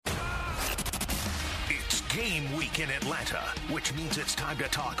game week in Atlanta, which means it's time to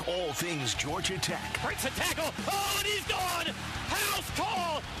talk all things Georgia Tech. Breaks a tackle. Oh, and he's gone. House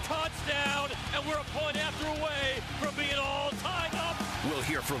call. Touchdown. And we're a point after away from being all tied up. We'll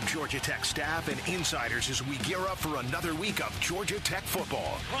hear from Georgia Tech staff and insiders as we gear up for another week of Georgia Tech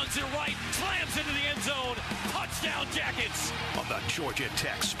football. Runs it right. Slams into the end zone. Touchdown Jackets. On the Georgia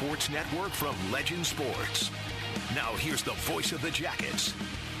Tech Sports Network from Legend Sports. Now here's the voice of the Jackets,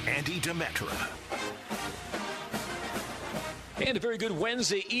 Andy Demetra. And a very good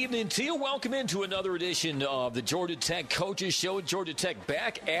Wednesday evening to you. Welcome into another edition of the Georgia Tech Coaches Show. Georgia Tech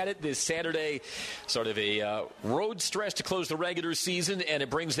back at it this Saturday. Sort of a road stretch to close the regular season, and it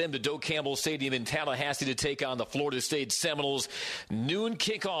brings them to Doak Campbell Stadium in Tallahassee to take on the Florida State Seminoles. Noon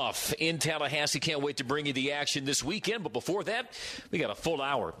kickoff in Tallahassee. Can't wait to bring you the action this weekend. But before that, we got a full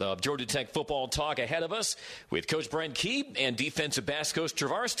hour of Georgia Tech football talk ahead of us with Coach Brent Key, and defensive backs coach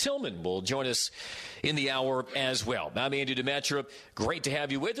Travaris Tillman will join us in the hour as well. I'm Andy Demetra. Great to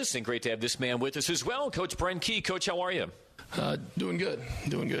have you with us, and great to have this man with us as well, Coach Brent Key. Coach, how are you? Doing good.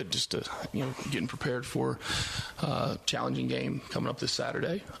 Just getting prepared for a challenging game coming up this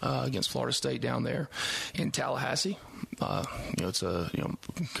Saturday against Florida State down there in Tallahassee. It's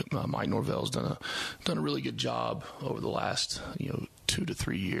Mike Norvell's done a really good job over the last 2 to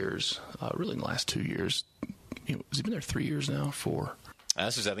 3 years. Really, in the last 2 years, has he been there 3 years now? 4.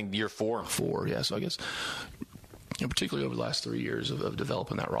 This is, I think, year 4. 4, yeah. So I guess, particularly over the last 3 years of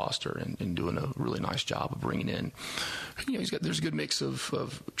developing that roster and doing a really nice job of bringing in, there's a good mix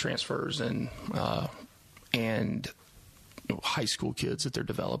of transfers and high school kids that they're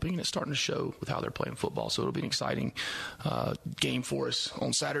developing, and it's starting to show with how they're playing football. So it'll be an exciting game for us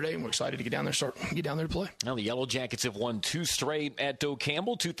on Saturday, and we're excited to get down there to play. Now the Yellow Jackets have won 2 straight at Doak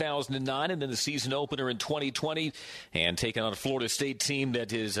Campbell, 2009, and then the season opener in 2020, and taking on a Florida State team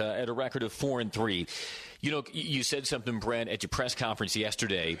that is at a record of 4-3. You said something, Brent, at your press conference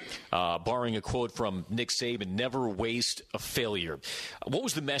yesterday, borrowing a quote from Nick Saban, never waste a failure. What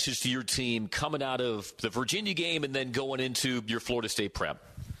was the message to your team coming out of the Virginia game and then going into your Florida State prep?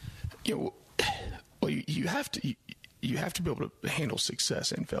 You have to be able to handle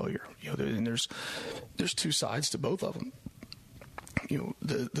success and failure. And there's 2 sides to both of them.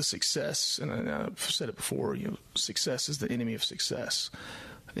 The success, and I've said it before, success is the enemy of success.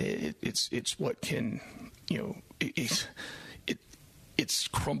 It's what can, it's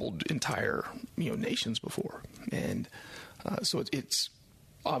crumbled entire, nations before. And so it's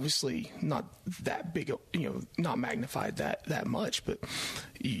obviously not that big, not magnified that much, but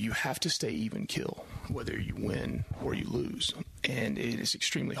you have to stay even kill, whether you win or you lose. And it is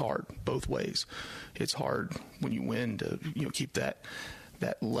extremely hard both ways. It's hard when you win to, keep that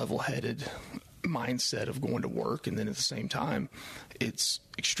level-headed mindset of going to work, and then at the same time it's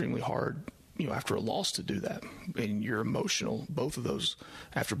extremely hard after a loss to do that, and you're emotional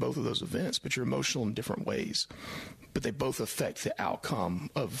after both of those events, but you're emotional in different ways, but they both affect the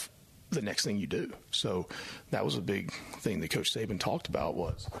outcome of the next thing you do. So that was a big thing that Coach Saban talked about,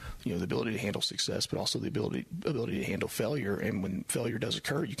 was the ability to handle success, but also the ability to handle failure. And when failure does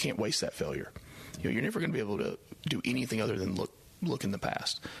occur, you can't waste that failure. You're never going to be able to do anything other than look in the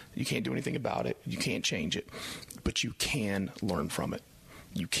past. You can't do anything about it. You can't change it, but you can learn from it.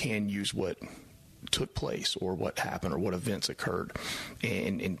 You can use what took place or what happened or what events occurred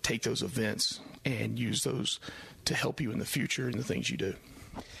and take those events and use those to help you in the future and the things you do.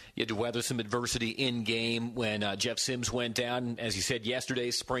 You had to weather some adversity in game when Jeff Sims went down. As you said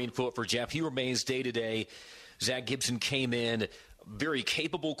yesterday, sprained foot for Jeff. He remains day-to-day. Zach Gibson came in, very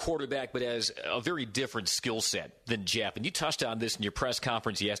capable quarterback, but has a very different skill set than Jeff. And you touched on this in your press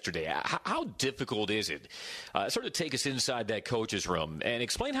conference yesterday. How difficult is it? Sort of take us inside that coach's room and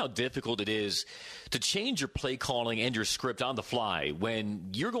explain how difficult it is to change your play calling and your script on the fly when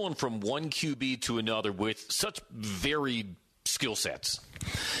you're going from one QB to another with such varied skill sets.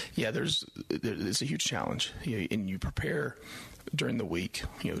 Yeah, it's a huge challenge. And you prepare during the week,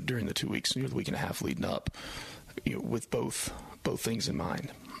 during the 2 weeks, the week and a half leading up, with both things in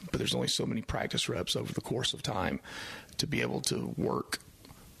mind. But there's only so many practice reps over the course of time to be able to work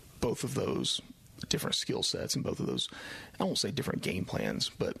both of those different skill sets and both of those, I won't say different game plans,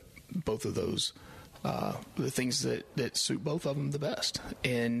 but both of those the things that suit both of them the best,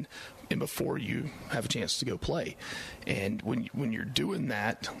 and before you have a chance to go play. And when you're doing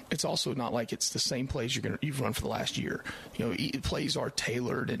that, it's also not like it's the same plays you've run for the last year. Plays are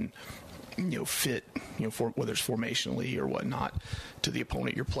tailored and fit, for whether it's formationally or whatnot, to the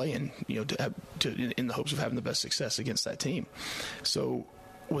opponent you're playing, to in the hopes of having the best success against that team. So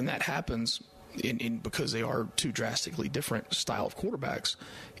when that happens, because they are 2 drastically different style of quarterbacks,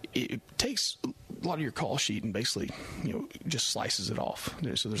 it takes lot of your call sheet and basically, just slices it off.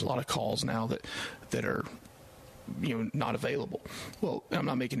 So there's a lot of calls now that are, not available. Well, I'm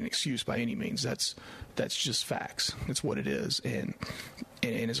not making an excuse by any means. That's just facts. It's what it is. And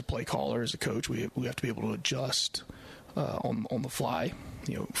as a play caller, as a coach, we have to be able to adjust on the fly,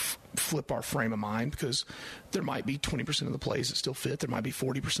 flip our frame of mind, because there might be 20% of the plays that still fit. There might be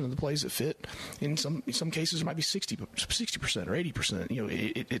 40% of the plays that fit. In some cases, there might be 60% or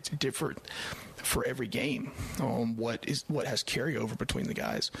 80%. It's different for every game on what has carryover between the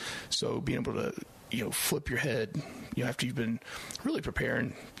guys. So being able to flip your head, after you've been really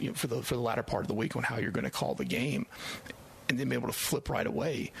preparing, for the latter part of the week on how you're going to call the game, and then be able to flip right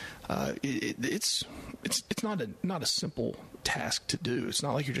away. It's not a simple task to do. It's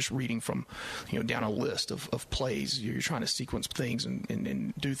not like you're just reading from down a list of plays. You're trying to sequence things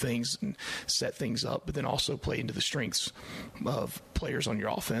and do things and set things up, but then also play into the strengths of players on your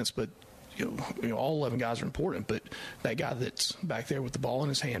offense. But all 11 guys are important, but that guy that's back there with the ball in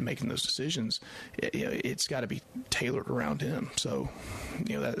his hand making those decisions, it's got to be tailored around him. So,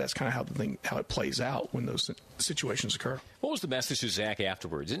 that's kind of how it plays out when those situations occur. What was the message to Zach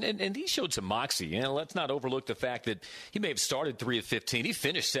afterwards? And he showed some moxie. Let's not overlook the fact that he may have started 3 of 15. He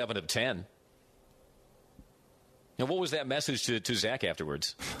finished 7 of 10. And what was that message to Zach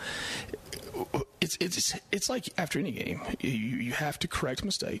afterwards? It's like after any game, you have to correct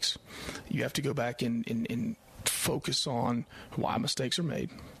mistakes. You have to go back and focus on why mistakes are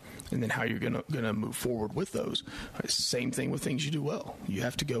made, and then how you're gonna move forward with those. Same thing with things you do well. You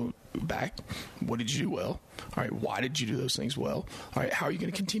have to go back. What did you do well? All right, why did you do those things well? All right, how are you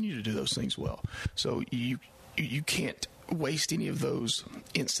going to continue to do those things well? So you can't waste any of those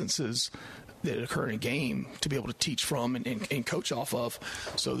instances that occur in a game to be able to teach from and coach off of,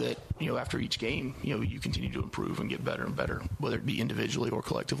 so that after each game you continue to improve and get better and better, whether it be individually or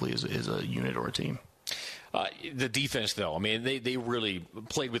collectively as a unit or a team. The defense, though, they really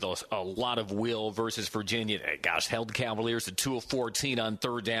played with a lot of will versus Virginia. Held the Cavaliers to 2 of 14 on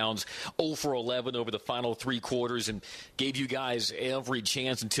third downs, 0 for 11 over the final 3 quarters, and gave you guys every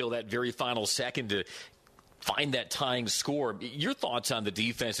chance until that very final second to find that tying score. Your thoughts on the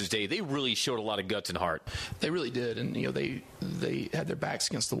defenses, Dave? They really showed a lot of guts and heart. They really did, and they had their backs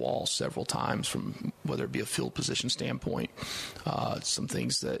against the wall several times, from whether it be a field position standpoint, some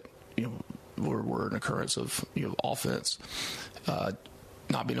things that were an occurrence of offense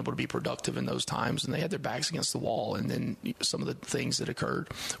not being able to be productive in those times, and they had their backs against the wall. And then some of the things that occurred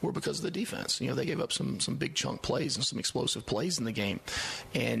were because of the defense. They gave up some big chunk plays and some explosive plays in the game,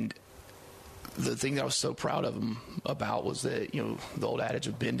 and the thing that I was so proud of them about was that, the old adage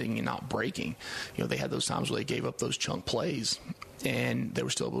of bending and not breaking. They had those times where they gave up those chunk plays, and they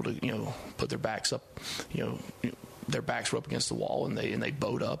were still able to, put their backs up, their backs were up against the wall, and they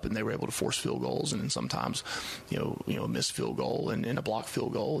bowed up, and they were able to force field goals, and then sometimes, a missed field goal and a blocked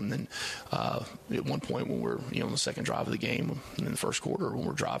field goal. And then at one point when we're, on the second drive of the game, in the first quarter, when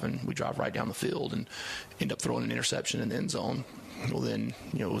we're driving, we drive right down the field and end up throwing an interception in the end zone. Well, then,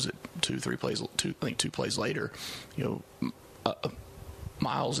 was it 2 plays later,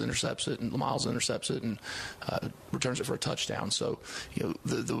 Miles intercepts it and returns it for a touchdown. So,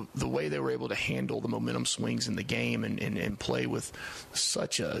 the way they were able to handle the momentum swings in the game and play with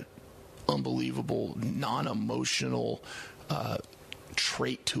such a unbelievable, non-emotional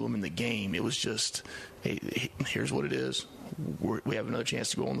trait to them in the game, it was just, hey, here's what it is. We have another chance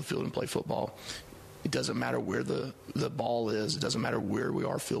to go on the field and play football. It doesn't matter where the ball is. It doesn't matter where we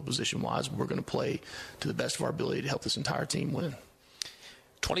are field position-wise. We're going to play to the best of our ability to help this entire team win.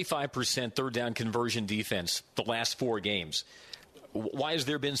 25% third down conversion defense the last 4 games. Why has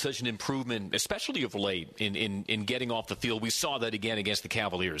there been such an improvement, especially of late, in getting off the field? We saw that again against the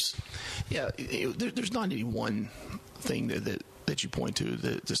Cavaliers. Yeah, there's not any one thing that you point to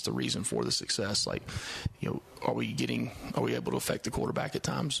that's the reason for the success. Like, are we able to affect the quarterback at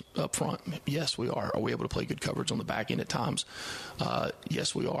times up front? Yes, we are. Are we able to play good coverage on the back end at times?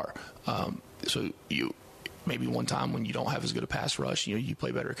 Yes, we are. So maybe one time when you don't have as good a pass rush, you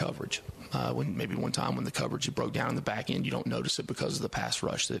play better coverage. When maybe one time when the coverage you broke down in the back end, you don't notice it because of the pass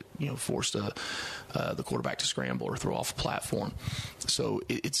rush that forced the quarterback to scramble or throw off a platform. So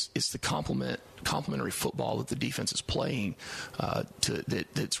it's the complementary football that the defense is playing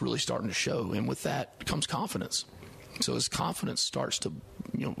that's really starting to show, and with that comes confidence. So as confidence starts to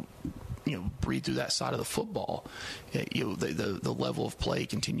breathe through that side of the football, the level of play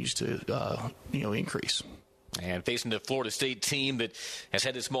continues to increase. And facing the Florida State team that has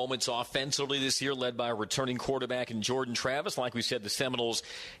had its moments offensively this year, led by a returning quarterback in Jordan Travis. Like we said, the Seminoles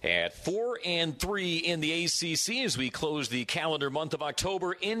at 4-3 in the ACC as we close the calendar month of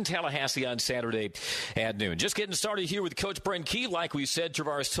October in Tallahassee on Saturday at noon. Just getting started here with Coach Brent Key. Like we said,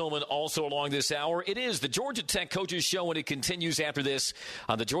 Travaris Tillman also along this hour. It is the Georgia Tech Coaches Show, and it continues after this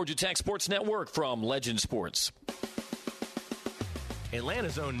on the Georgia Tech Sports Network from Legend Sports.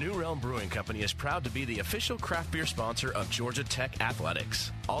 Atlanta's own New Realm Brewing Company is proud to be the official craft beer sponsor of Georgia Tech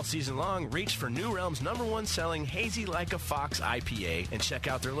Athletics. All season long, reach for New Realm's #1 selling Hazy Like a Fox IPA and check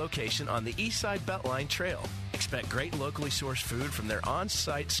out their location on the Eastside Beltline Trail. Expect great locally sourced food from their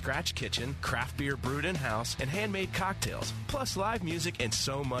on-site scratch kitchen, craft beer brewed in-house, and handmade cocktails, plus live music and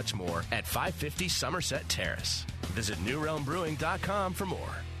so much more at 550 Somerset Terrace. Visit NewRealmBrewing.com for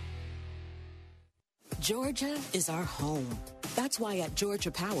more. Georgia is our home. That's why at Georgia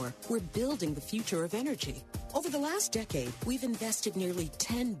Power, we're building the future of energy. Over the last decade, we've invested nearly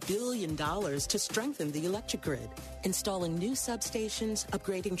 $10 billion to strengthen the electric grid, installing new substations,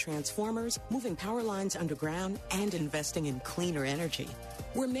 upgrading transformers, moving power lines underground, and investing in cleaner energy.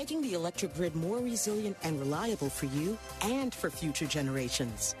 We're making the electric grid more resilient and reliable for you and for future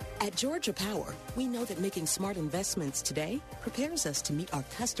generations. At Georgia Power, we know that making smart investments today prepares us to meet our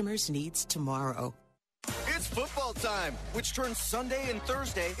customers' needs tomorrow. It's football time, which turns Sunday and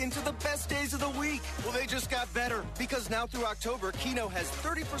Thursday into the best days of the week. Well, they just got better, because now through October, Keno has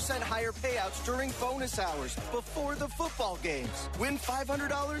 30% higher payouts during bonus hours before the football games. Win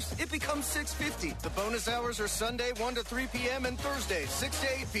 $500, it becomes $650. The bonus hours are Sunday 1 to 3 p.m. and Thursday 6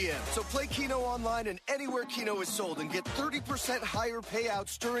 to 8 p.m. So play Keno online and anywhere Keno is sold and get 30% higher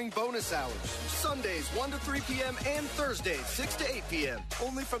payouts during bonus hours. Sundays 1 to 3 p.m. and Thursdays 6 to 8 p.m.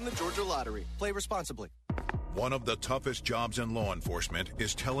 Only from the Georgia Lottery. Play responsibly. One of the toughest jobs in law enforcement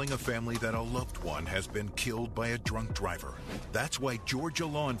is telling a family that a loved one has been killed by a drunk driver. That's why Georgia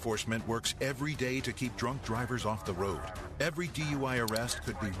law enforcement works every day to keep drunk drivers off the road. Every DUI arrest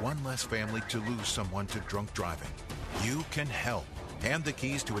could be one less family to lose someone to drunk driving. You can help. Hand the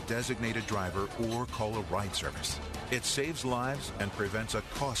keys to a designated driver or call a ride service. It saves lives and prevents a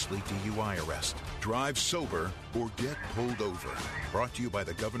costly DUI arrest. Drive sober or get pulled over. Brought to you by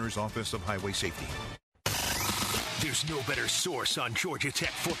the Governor's Office of Highway Safety. There's no better source on Georgia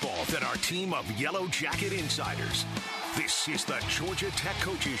Tech football than our team of Yellow Jacket insiders. This is the Georgia Tech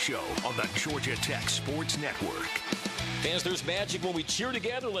Coaches Show on the Georgia Tech Sports Network. Fans, there's magic when we cheer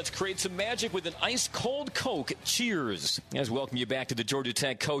together. Let's create some magic with an ice-cold Coke. Cheers. As we welcome you back to the Georgia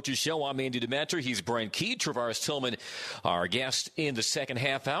Tech Coaches Show. I'm Andy Demeter. He's Brent Key. Travaris Tillman, our guest in the second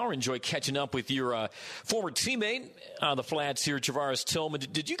half hour. Enjoy catching up with your former teammate on the flats here, Travaris Tillman.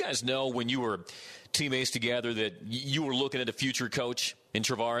 Did you guys know when you were teammates together that you were looking at a future coach in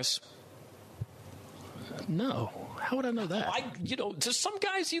Travaris? No. How would I know that? Just some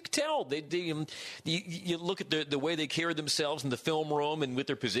guys you can tell. You look at the way they carry themselves in the film room and with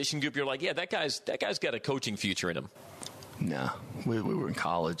their position group. You're like, yeah, that guy's got a coaching future in him. No, we were in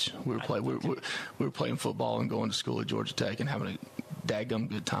college. We were playing football and going to school at Georgia Tech and having a daggum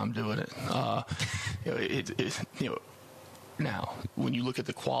good time doing it. Now, when you look at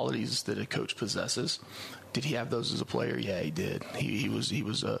the qualities that a coach possesses, did he have those as a player? Yeah, he did. He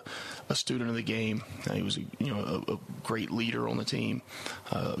was a student of the game. He was a great leader on the team,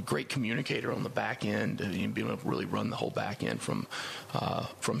 a great communicator on the back end, being able to really run the whole back end from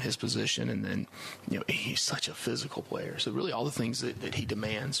his position. And then he's such a physical player. So really, all the things that he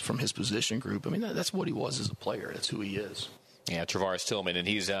demands from his position group. I mean, that's what he was as a player. That's who he is. Yeah, Travaris Tillman, and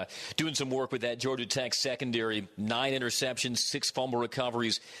he's doing some work with that Georgia Tech secondary. 9 interceptions, 6 fumble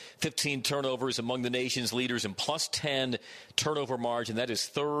recoveries, 15 turnovers, among the nation's leaders, and plus 10 turnover margin. That is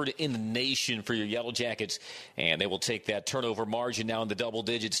third in the nation for your Yellow Jackets, and they will take that turnover margin now in the double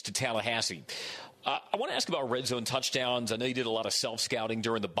digits to Tallahassee. I want to ask about red zone touchdowns. I know you did a lot of self-scouting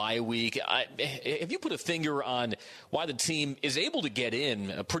during the bye week. Have you put a finger on why the team is able to get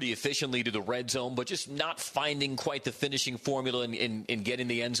in pretty efficiently to the red zone, but just not finding quite the finishing formula in getting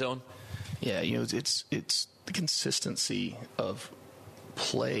the end zone? Yeah, it's the consistency of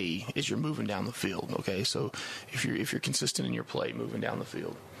play as you're moving down the field. Okay, so if you're consistent in your play moving down the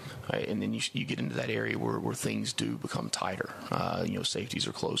field, right, and then you get into that area where things do become tighter. Safeties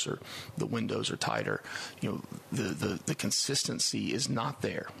are closer, the windows are tighter. The consistency is not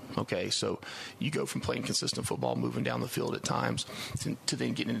there. Okay, so you go from playing consistent football, moving down the field at times, to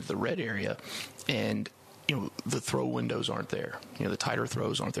then getting into the red area, and the throw windows aren't there. The tighter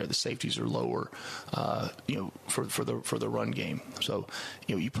throws aren't there. The safeties are lower, for the run game. So,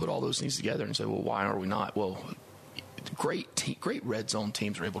 you put all those things together and say, well, why are we not? Well, great red zone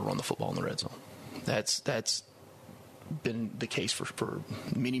teams are able to run the football in the red zone. That's been the case for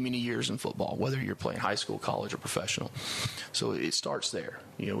many, many years in football, whether you're playing high school, college, or professional. So it starts there.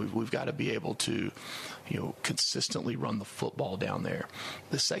 We've got to be able to, consistently run the football down there.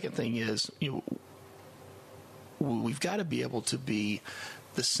 The second thing is, we've got to be able to be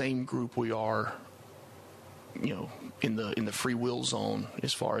the same group we are, in the free will zone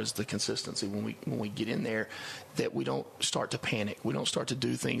as far as the consistency when we get in there, that we don't start to panic. We don't start to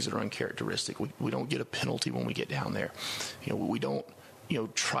do things that are uncharacteristic. We don't get a penalty when we get down there. We don't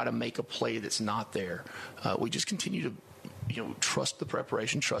try to make a play that's not there. We just continue to trust the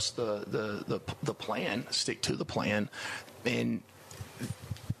preparation, trust the plan, stick to the plan, and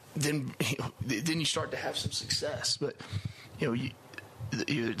then you start to have some success. But you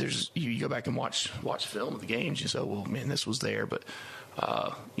go back and watch film of the games. You say, well, man, this was there, but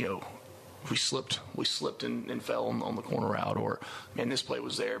we slipped and fell on the corner route, or man, this play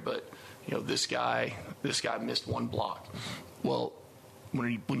was there, but this guy missed one block. Well,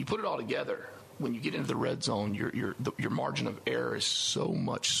 when you put it all together, when you get into the red zone, your margin of error is so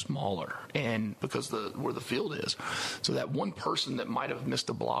much smaller, and because where the field is, so that one person that might have missed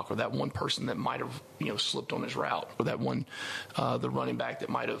a block, or that one person that might have slipped on his route, or that one the running back that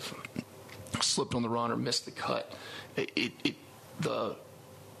might have slipped on the run or missed the cut, the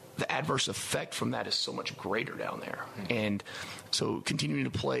adverse effect from that is so much greater down there. And so continuing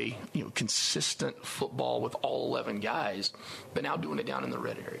to play consistent football with all 11 guys, but now doing it down in the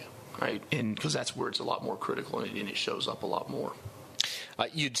red area. Right, and because that's where it's a lot more critical, and it shows up a lot more.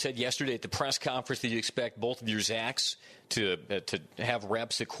 You'd said yesterday at the press conference that you expect both of your Zachs to have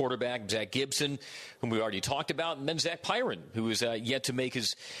reps at quarterback. Zach Gibson, whom we already talked about, and then Zach Pyron, who is yet to make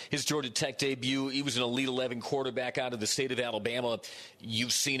his Georgia Tech debut. He was an Elite 11 quarterback out of the state of Alabama.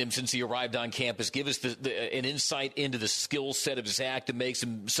 You've seen him since he arrived on campus. Give us an insight into the skill set of Zach that makes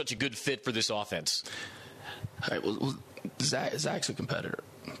him such a good fit for this offense. All right, well Zach's a competitor.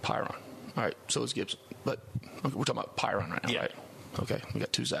 Pyron. All right, so is Gibson. But okay, we're talking about Pyron right now, right? Okay, we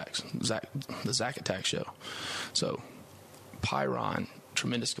got two Zachs. The Zach Attack Show. So Pyron,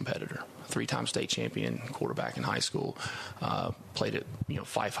 tremendous competitor, 3-time state champion quarterback in high school. Played at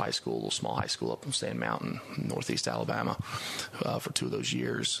Fife High School, a little small high school up in Sand Mountain, northeast Alabama, for 2 of those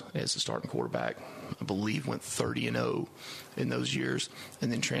years as the starting quarterback. I believe went 30-0 in those years,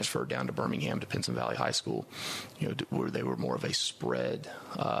 and then transferred down to Birmingham to Pinson Valley High School, where they were more of a spread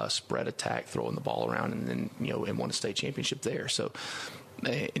attack, throwing the ball around, and then and won a state championship there. So,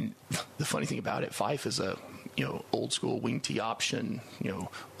 and the funny thing about it, Fife is a old school wing T option,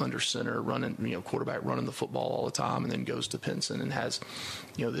 under center, running, quarterback running the football all the time, and then goes to Pinson and has,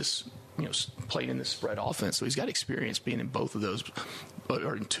 this, playing in this spread offense. So he's got experience being in both of those,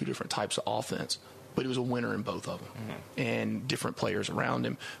 or in 2 different types of offense. But he was a winner in both of them, and different players around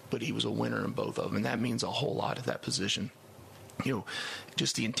him, but he was a winner in both of them, and that means a whole lot at that position.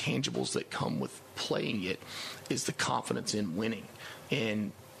 Just the intangibles that come with playing it is the confidence in winning.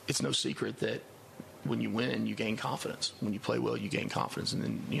 And it's no secret that when you win, you gain confidence. When you play well, you gain confidence, and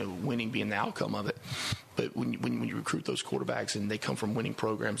then winning being the outcome of it. But when you recruit those quarterbacks and they come from winning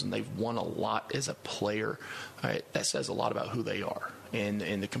programs and they've won a lot as a player, that says a lot about who they are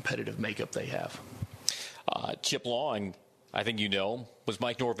and the competitive makeup they have. Chip Long, I think was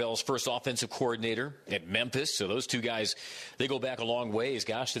Mike Norvell's first offensive coordinator at Memphis. So those two guys, they go back a long ways,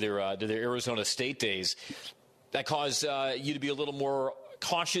 to their Arizona State days. That caused you to be a little more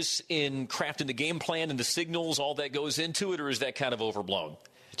cautious in crafting the game plan and the signals, all that goes into it, or is that kind of overblown?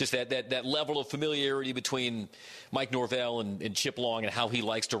 Just that level of familiarity between Mike Norvell and Chip Long and how he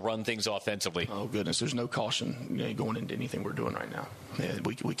likes to run things offensively. Oh, goodness. There's no caution going into anything we're doing right now.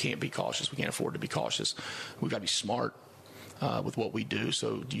 We can't be cautious. We can't afford to be cautious. We've got to be smart with what we do.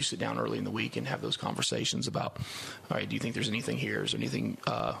 So do you sit down early in the week and have those conversations about, all right, do you think there's anything here? Is there anything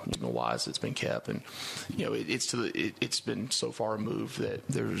wise that's been kept? And, it's been so far removed that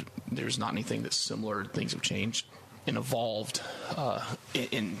there's not anything that's similar. Things have changed and evolved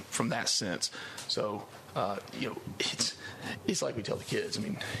from that sense. So, it's like we tell the kids. I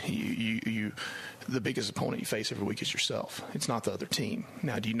mean, you the biggest opponent you face every week is yourself. It's not the other team.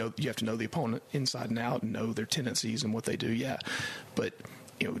 Now, you have to know the opponent inside and out and know their tendencies and what they do? Yeah. But,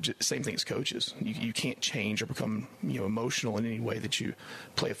 same thing as coaches. You can't change or become, emotional in any way that you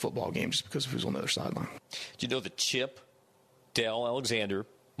play a football game just because of who's on the other sideline. Do you know that Chip, Dale Alexander,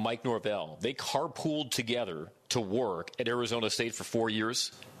 Mike Norvell, they carpooled together to work at Arizona State for 4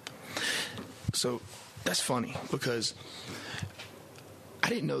 years? So that's funny because I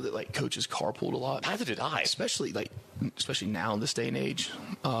didn't know that coaches carpooled a lot. Neither did I. Especially now in this day and age.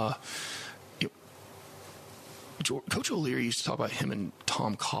 Coach O'Leary used to talk about him and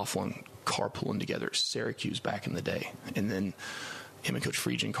Tom Coughlin carpooling together at Syracuse back in the day. And then him and Coach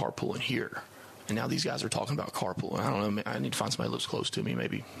Friedgen carpooling here. And now these guys are talking about carpooling. I don't know. I need to find somebody that lives close to me,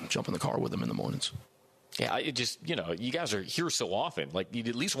 maybe jump in the car with them in the mornings. Yeah, it just, you guys are here so often. Like, you'd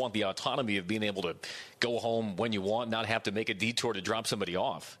at least want the autonomy of being able to go home when you want, not have to make a detour to drop somebody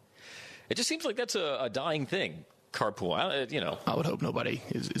off. It just seems like that's a dying thing, carpool. I would hope nobody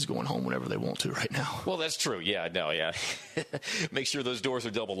is going home whenever they want to right now. Well, that's true. Yeah, no, yeah. Make sure those doors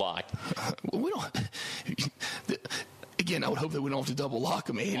are double locked. Well, we don't. Again, I would hope that we don't have to double lock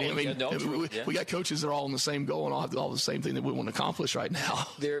them. We got coaches that are all in the same goal and all the same thing that we want to accomplish right now.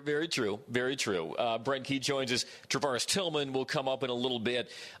 They're very true. Very true. Brent Key joins us. Travaris Tillman will come up in a little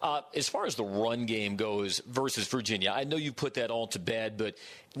bit. As far as the run game goes versus Virginia, I know you put that all to bed, but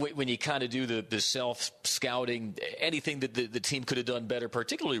when you kind of do the self-scouting, anything that the team could have done better,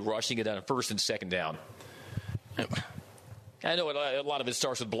 particularly rushing it on first and second down? I know a lot of it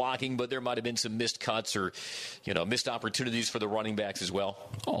starts with blocking, but there might have been some missed cuts or, missed opportunities for the running backs as well.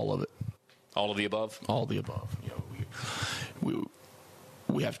 All of it. All of the above? All of the above.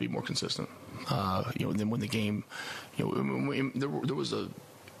 We have to be more consistent. And then when the game, there was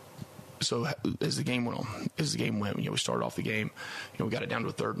so as the game went, we started off the game, we got it down to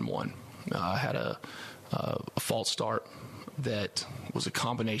a 3rd and 1. Had a false start that was a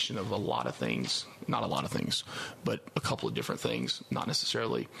combination of a lot of things, not a lot of things, but a couple of different things, not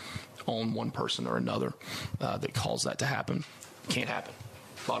necessarily on one person or another, that caused that to happen. Can't happen.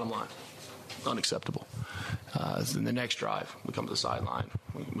 Bottom line, unacceptable. Then the next drive, we come to the sideline.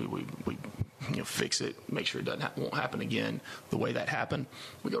 We fix it, make sure it won't happen again. The way that happened,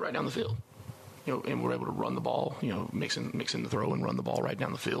 we go right down the field. And we're able to run the ball, mix in the throw and run the ball right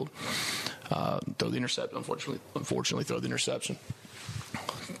down the field. Throw the interception, unfortunately throw the interception.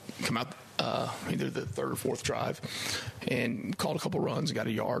 Come out either the 3rd or 4th drive and called a couple runs, got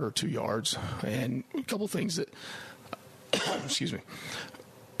a yard or 2 yards, and a couple things that, excuse me,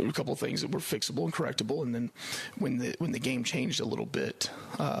 a couple of things that were fixable and correctable. And then when the game changed a little bit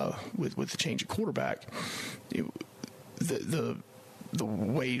with the change of quarterback, the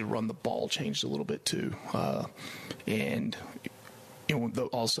way to run the ball changed a little bit too, and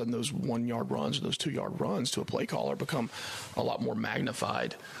all of a sudden those 1 yard runs or those 2 yard runs to a play caller become a lot more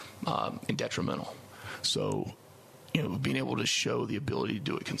magnified and detrimental. So, being able to show the ability to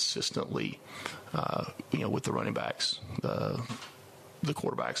do it consistently, with the running backs, the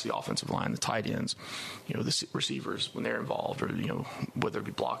quarterbacks, the offensive line, the tight ends, the receivers when they're involved, or whether it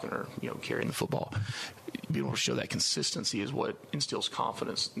be blocking or carrying the football, being able to show that consistency is what instills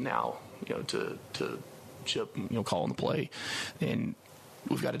confidence now, to Chip, calling the play, and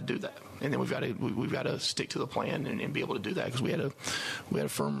we've got to do that. And then we've got to stick to the plan and be able to do that, because we had a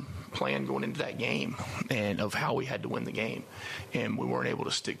firm plan going into that game and of how we had to win the game, and we weren't able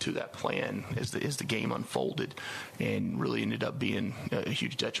to stick to that plan as the game unfolded, and really ended up being a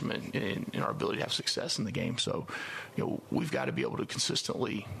huge detriment in our ability to have success in the game. So, we've got to be able to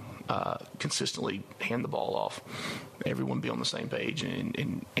consistently hand the ball off, everyone be on the same page,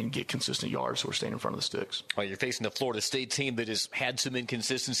 and get consistent yards so we're staying in front of the sticks. Well, you're facing the Florida State team that has had some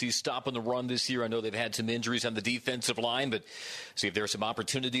inconsistencies stopping the run this year. I know they've had some injuries on the defensive line, but see if there are some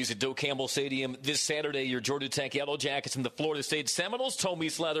opportunities at Doak Campbell Stadium this Saturday. Your Georgia Tech Yellow Jackets and the Florida State Seminoles. Tommy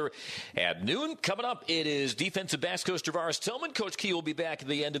Leather at noon. Coming up, it is defensive backs coach Travaris Tillman. Coach Key will be back at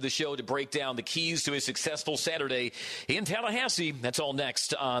the end of the show to break down the keys to a successful Saturday in Tallahassee. That's all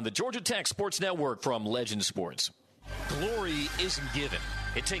next on the Georgia Tech Sports Network from Legend Sports. Glory isn't given.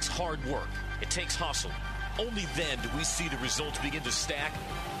 It takes hard work. It takes hustle. Only then do we see the results begin to stack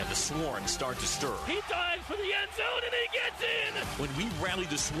and the swarm start to stir. He dives for the end zone and he gets in! When we rally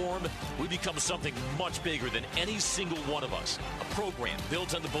the swarm, we become something much bigger than any single one of us. A program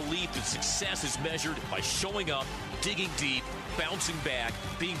built on the belief that success is measured by showing up, digging deep, bouncing back,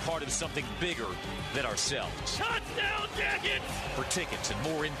 being part of something bigger than ourselves. Touchdown, Jackets! For tickets and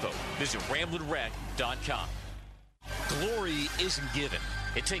more info, visit RamblinWreck.com. Glory isn't given.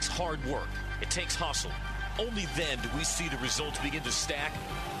 It takes hard work. It takes hustle. Only then do we see the results begin to stack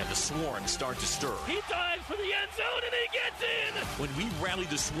and the swarm start to stir. He dives for the end zone and he gets in! When we rally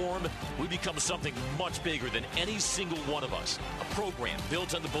the swarm, we become something much bigger than any single one of us. A program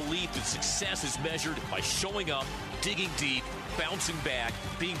built on the belief that success is measured by showing up, digging deep, bouncing back,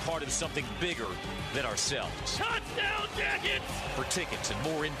 being part of something bigger than ourselves. Touchdown, Jackets! For tickets and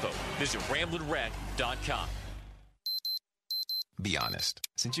more info, visit RamblinWreck.com. Be honest.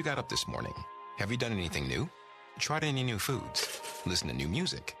 Since you got up this morning, have you done anything new? Tried any new foods? Listened to new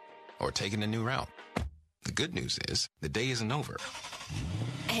music? Or taken a new route? The good news is, the day isn't over.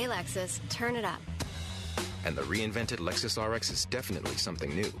 Hey, Lexus, turn it up. And the reinvented Lexus RX is definitely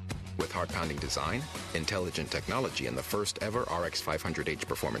something new. With heart-pounding design, intelligent technology, and the first ever RX 500h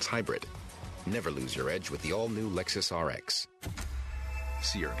Performance Hybrid. Never lose your edge with the all-new Lexus RX.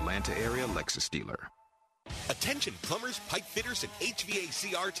 See your Atlanta area Lexus dealer. Attention plumbers, pipe fitters, and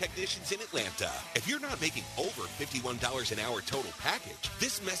HVACR technicians in Atlanta. If you're not making over $51 an hour total package,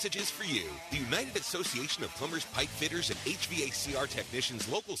 this message is for you. The United Association of Plumbers, Pipe Fitters, and HVACR Technicians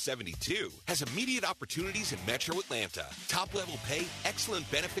Local 72 has immediate opportunities in Metro Atlanta. Top-level pay,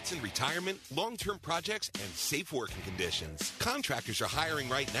 excellent benefits in retirement, long-term projects, and safe working conditions. Contractors are hiring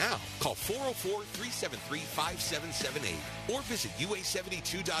right now. Call 404-373-5778 or visit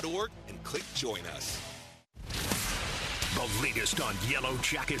UA72.org and click Join Us. The latest on Yellow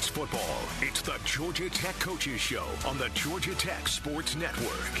Jackets football. It's the Georgia Tech Coaches Show on the Georgia Tech Sports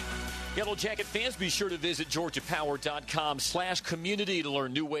Network. Yellow Jacket fans, be sure to visit GeorgiaPower.com/community to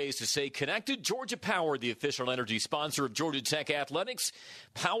learn new ways to stay connected. Georgia Power, the official energy sponsor of Georgia Tech Athletics.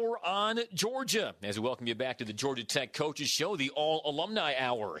 Power on Georgia. As we welcome you back to the Georgia Tech Coaches Show, the all-alumni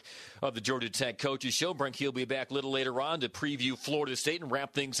hour of the Georgia Tech Coaches Show. Brent Keel will be back a little later on to preview Florida State and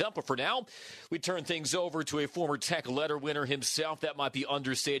wrap things up. But for now, we turn things over to a former Tech letter winner himself. That might be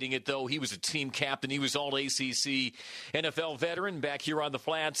understating it, though. He was a team captain. He was all-ACC NFL veteran back here on the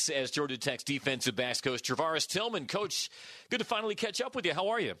flats as Georgia Tech's defensive backs coach, Travaris Tillman. Coach, good to finally catch up with you. How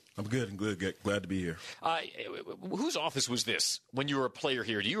are you? I'm good. I'm good. Glad to be here. Whose office was this when you were a player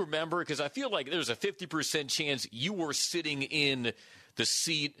here? Do you remember? Because I feel like there's a 50% chance you were sitting in the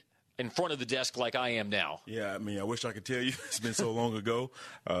seat in front of the desk like I am now. Yeah, I mean, I wish I could tell you. It's been so long ago.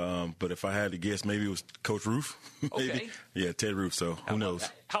 But if I had to guess, maybe it was Coach Roof. Maybe. Okay. Yeah, Ted Roof, so who knows?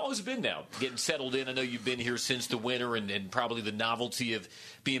 How has it been now, getting settled in? I know you've been here since the winter, and probably the novelty of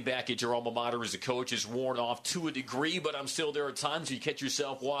being back at your alma mater as a coach has worn off to a degree, but I'm still there at times you catch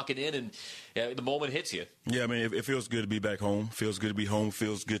yourself walking in and the moment hits you. Yeah, I mean, it feels good to be back home. Feels good to be home.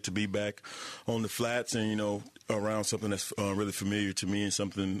 Feels good to be back on the flats and, around something that's really familiar to me and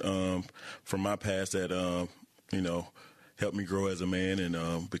something from my past that, helped me grow as a man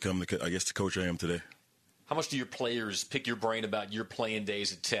and become, the coach I am today. How much do your players pick your brain about your playing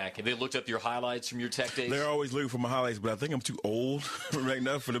days at Tech? Have they looked up your highlights from your Tech days? They're always looking for my highlights, but I think I'm too old right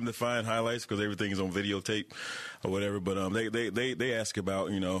now for them to find highlights because everything is on videotape or whatever. But they ask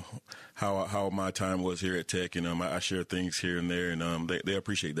about, how my time was here at Tech, and I share things here and there, and they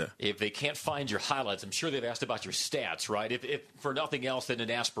appreciate that. If they can't find your highlights, I'm sure they've asked about your stats, right? If for nothing else than an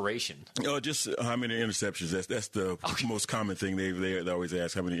aspiration. Just how many interceptions. That's the most common thing they always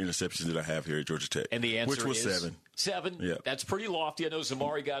ask. How many interceptions did I have here at Georgia Tech? And the answer which was is 7. 7. Yeah. That's pretty lofty. I know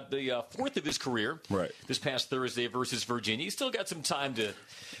Zamari got the 4th of his career this past Thursday versus Virginia. You still got some time to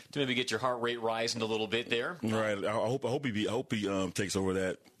maybe get your heart rate rising a little bit there. Right. I hope he takes over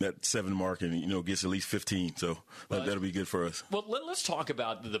that 7 mark and gets at least 15. So that'll be good for us. Well, let's talk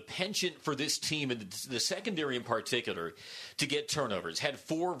about the penchant for this team and the secondary in particular to get turnovers. Had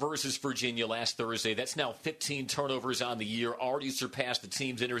 4 versus Virginia last Thursday. That's now 15 turnovers on the year. Already surpassed the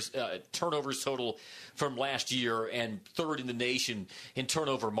team's turnovers total from last year and 3rd in the nation in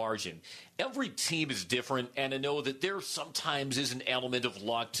turnover margin. Every team is different, and I know that there sometimes is an element of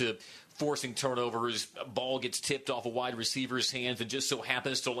luck to forcing turnovers. A ball gets tipped off a wide receiver's hands and just so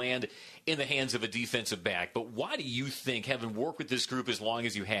happens to land in the hands of a defensive back. But why do you think, having worked with this group as long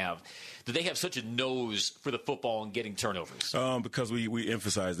as you have, that they have such a nose for the football and getting turnovers? Because we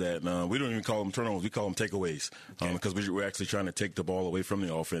emphasize that. We don't even call them turnovers. We call them takeaways because we're actually trying to take the ball away from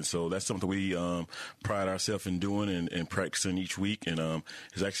the offense. So that's something we pride ourselves in doing and practicing each week. And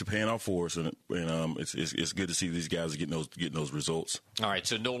it's actually paying off for us. And it's good to see these guys getting those results. All right,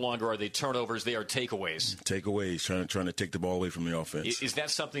 so no longer are they turnovers. They are takeaways. Takeaways, trying to take the ball away from the offense. Is that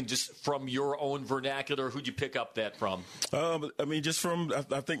something just from your own vernacular? Who'd you pick up that from? Just from,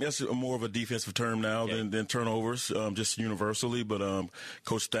 I think that's more of a defensive term now than turnovers, just universally. But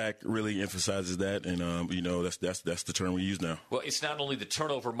Coach Stack really emphasizes that, and that's the term we use now. Well, it's not only the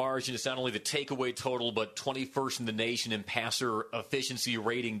turnover margin, it's not only the takeaway total, but 21st in the nation in passer efficiency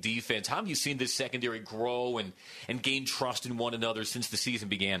rating defense. How have you seen this secondary grow and gain trust in one another since the season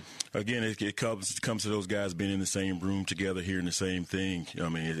began? Again, it comes to those guys being in the same room together, hearing the same thing. I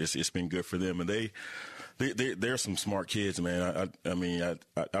mean, it's been good for them, and they're some smart kids, man.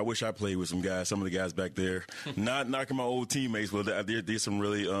 I wish I played with some of the guys back there. Not knocking my old teammates, but there's some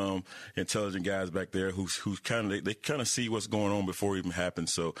really intelligent guys back there who kind of see what's going on before it even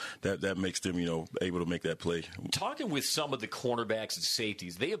happens. So that makes them able to make that play. Talking with some of the cornerbacks and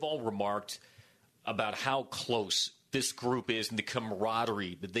safeties, they have all remarked about how close this group is and the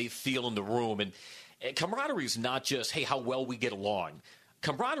camaraderie that they feel in the room. And camaraderie is not just, hey, how well we get along.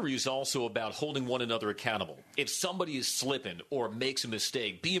 camaraderie is also about holding one another accountable. If somebody is slipping or makes a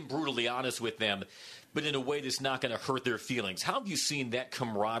mistake, being brutally honest with them, but in a way that's not going to hurt their feelings. How have you seen that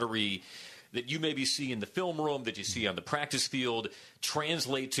camaraderie that you maybe see in the film room, that you see on the practice field,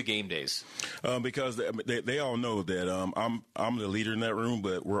 translate to game days? Because they all know that I'm the leader in that room,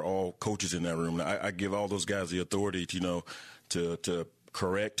 but we're all coaches in that room. I give all those guys the authority to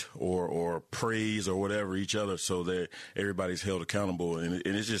correct or praise or whatever each other, so that everybody's held accountable, and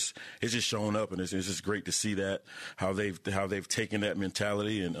it's just showing up, and it's just great to see that how they've taken that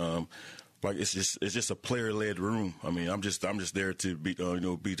mentality, and like it's just a player-led room. I mean, I'm just there to be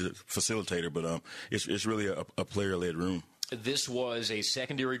be the facilitator, but it's really a player-led room. This was a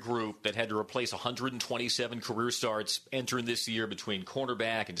secondary group that had to replace 127 career starts entering this year between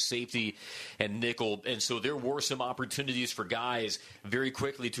cornerback and safety and nickel. And so there were some opportunities for guys very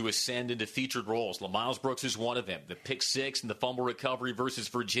quickly to ascend into featured roles. LaMiles Brooks is one of them. The pick six and the fumble recovery versus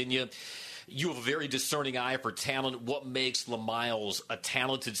Virginia. You have a very discerning eye for talent. What makes LaMiles a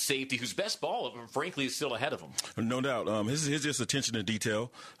talented safety whose best ball, frankly, is still ahead of him? No doubt. His just attention to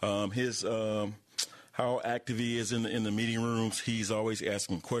detail. How active he is in the meeting rooms. He's always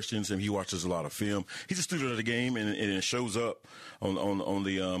asking questions, and he watches a lot of film. He's a student of the game, and it shows up on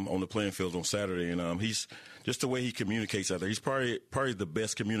the playing field on Saturday. And he's just the way he communicates out there. He's probably the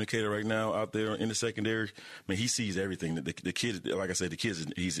best communicator right now out there in the secondary. I mean, he sees everything. The kid, like I said,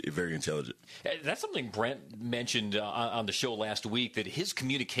 he's very intelligent. That's something Brent mentioned on the show last week, that his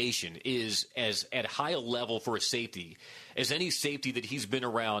communication is as at high a level for a safety as any safety that he's been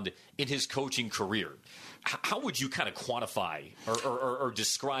around in his coaching career. How would you kind of quantify or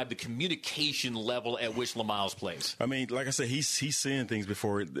describe the communication level at which LaMiles plays? I mean, like I said, he's seeing things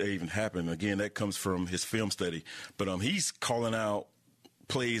before they even happen. Again, that comes from his film study. But he's calling out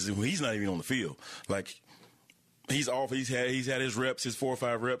plays and he's not even on the field. Like, he's off. He's had his reps, his 4 or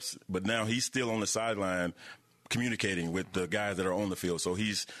 5 reps, but now he's still on the sideline communicating with the guys that are on the field. So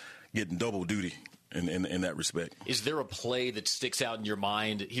he's getting double duty in that respect. Is there a play that sticks out in your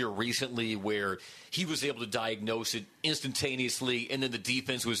mind here recently where he was able to diagnose it instantaneously and then the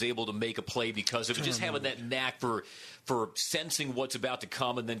defense was able to make a play because of it? Just having that knack for sensing what's about to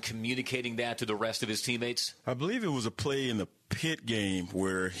come and then communicating that to the rest of his teammates? I believe it was a play in the Pitt game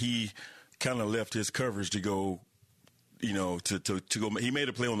where he kind of left his coverage to go, to go. He made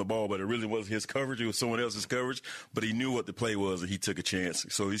a play on the ball, but it really wasn't his coverage. It was someone else's coverage, but he knew what the play was, and he took a chance.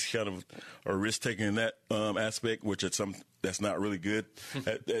 So he's kind of a risk-taker in that aspect, which that's not really good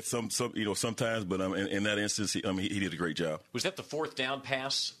at some sometimes. But in that instance, he did a great job. Was that the 4th down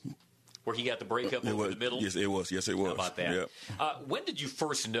pass where he got the breakup over the middle? Yes, it was. How about that? Yep. When did you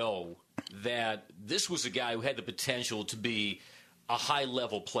first know that this was a guy who had the potential to be a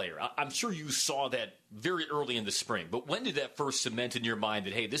high-level player? I'm sure you saw that very early in the spring, but when did that first cement in your mind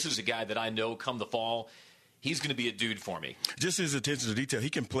that, hey, this is a guy that I know come the fall, he's going to be a dude for me? Just his attention to detail. He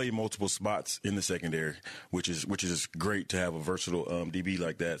can play multiple spots in the secondary, which is great to have a versatile DB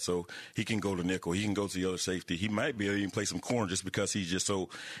like that. So he can go to nickel. He can go to the other safety. He might be able to even play some corner just because he's just so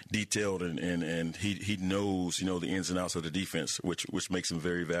detailed and he knows, the ins and outs of the defense, which makes him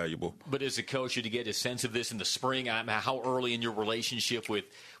very valuable. But as a coach, did you get a sense of this in the spring? How early in your relationship with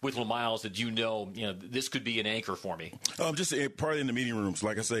LaMiles did you know this could be an anchor for me? Just probably in the meeting rooms.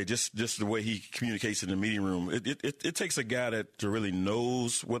 Like I say, just the way he communicates in the meeting room. It takes a guy that really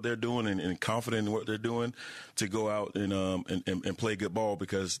knows what they're doing and confident in what they're doing to go out and play good ball,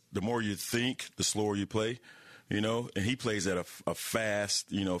 because the more you think, the slower you play, and he plays at a fast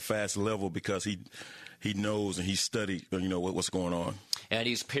level because he knows and he studied, what's going on. And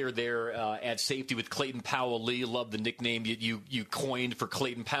he's paired there at safety with Clayton Powell-Lee. Love the nickname you coined for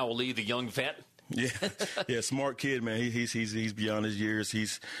Clayton Powell-Lee, the young vet. Yeah, smart kid, man. He's beyond his years.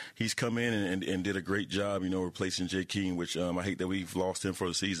 He's come in and did a great job, replacing Jay King, which I hate that we've lost him for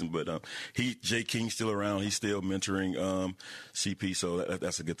the season. But Jay King's still around. He's still mentoring CP, so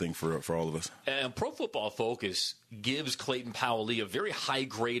that's a good thing for all of us. And Pro Football Focus gives Clayton Powell-Lee a very high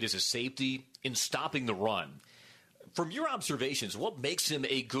grade as a safety in stopping the run. From your observations, what makes him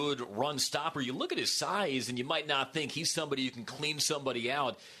a good run stopper? You look at his size, and you might not think he's somebody who can clean somebody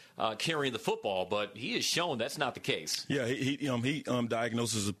out carrying the football, but he has shown that's not the case. Yeah, he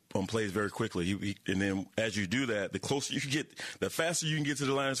diagnoses plays very quickly. And then as you do that, the closer you can get, the faster you can get to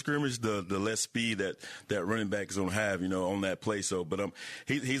the line of scrimmage, the less speed that running back is going to have, on that play. So, but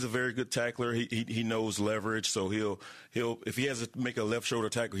he's a very good tackler. He knows leverage, so he'll if he has to make a left shoulder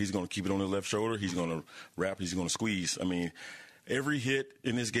tackle, he's going to keep it on the left shoulder. He's going to wrap. He's going to squeeze. I mean, every hit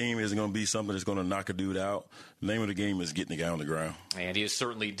in this game isn't going to be something that's going to knock a dude out. The name of the game is getting the guy on the ground. And he has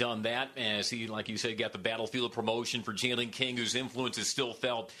certainly done that, as he, like you said, got the battlefield promotion for Jalen King, whose influence is still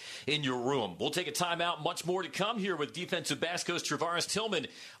felt in your room. We'll take a timeout. Much more to come here with defensive backs coach Travaris Tillman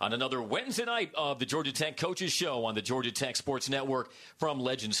on another Wednesday night of the Georgia Tech Coaches Show on the Georgia Tech Sports Network from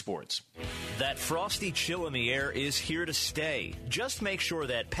Legend Sports. That frosty chill in the air is here to stay. Just make sure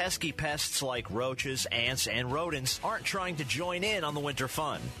that pesky pests like roaches, ants, and rodents aren't trying to join in on the winter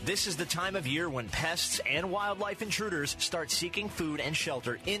fun. This is the time of year when pests and wildlife intruders start seeking food and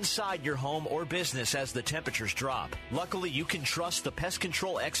shelter inside your home or business as the temperatures drop. Luckily, you can trust the pest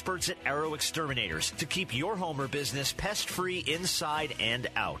control experts at Arrow Exterminators to keep your home or business pest-free inside and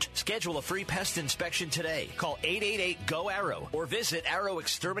out. Schedule a free pest inspection today. Call 888-GO-ARROW or visit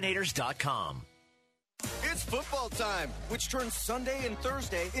arrowexterminators.com. It's football time, which turns Sunday and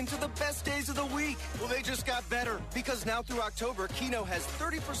Thursday into the best days of the week. Well, they just got better, because now through October, Keno has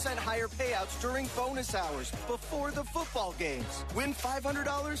 30% higher payouts during bonus hours before the football games. Win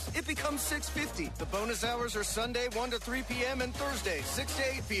 $500, it becomes $650. The bonus hours are Sunday 1 to 3 p.m. and Thursday 6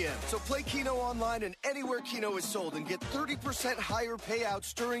 to 8 p.m. So play Keno online and anywhere Keno is sold and get 30% higher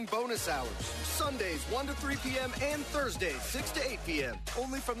payouts during bonus hours. Sundays 1 to 3 p.m. and Thursdays 6 to 8 p.m.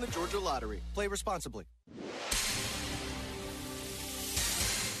 Only from the Georgia Lottery. Play responsibly.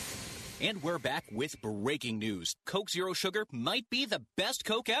 And we're back with breaking news. Coke Zero Sugar might be the best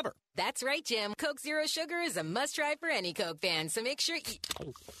Coke ever. That's right, Jim. Coke Zero Sugar is a must-try for any Coke fan, so make sure you...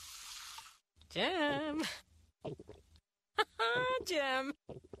 Jim. Jim.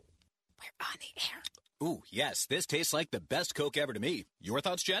 We're on the air. Ooh, yes, this tastes like the best Coke ever to me. Your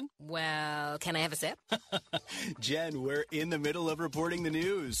thoughts, Jen? Well, can I have a sip? Jen, we're in the middle of reporting the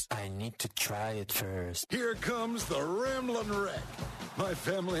news. I need to try it first. Here comes the Ramblin' Wreck. My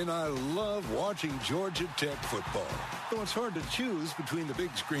family and I love watching Georgia Tech football. Though it's hard to choose between the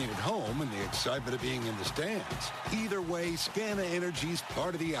big screen at home and the excitement of being in the stands. Either way, Scana Energy's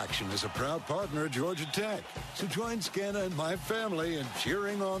part of the action as a proud partner of Georgia Tech. So join Scana and my family in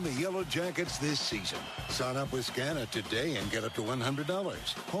cheering on the Yellow Jackets this season. Sign up with Scana today and get up to $100.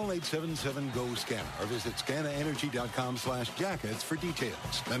 Call 877-GO-SCANA or visit scanaenergy.com/jackets for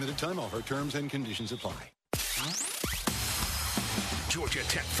details. Limited time offer. Terms and conditions apply. Georgia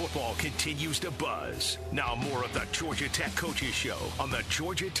Tech football continues to buzz. Now more of the Georgia Tech Coaches Show on the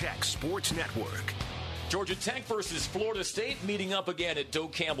Georgia Tech Sports Network. Georgia Tech versus Florida State meeting up again at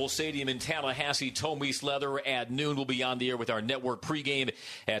Doak Campbell Stadium in Tallahassee. Tom Leather at noon. We'll be on the air with our network pregame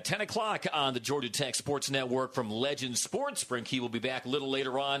at 10 o'clock on the Georgia Tech Sports Network from Legend Sports. Brinke will be back a little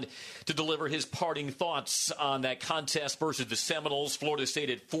later on to deliver his parting thoughts on that contest versus the Seminoles. Florida State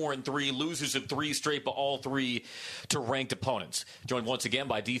at 4-3, losers of 3 straight, but all 3 to ranked opponents. Joined once again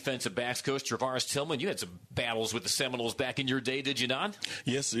by defensive backs coach Travaris Tillman. You had some battles with the Seminoles back in your day, did you not?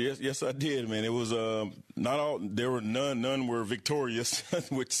 Yes, I did, man. It was not all. There were none were victorious,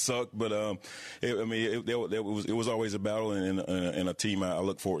 which sucked. But it was always a battle and a team I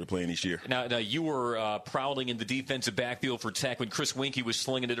look forward to playing this year. Now you were prowling in the defensive backfield for Tech when Chris Winkie was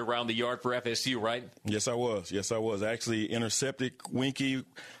slinging it around the yard for FSU, right? Yes, I was. I actually intercepted Winkie.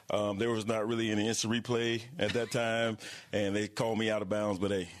 There was not really any instant replay at that time, and they called me out of bounds. But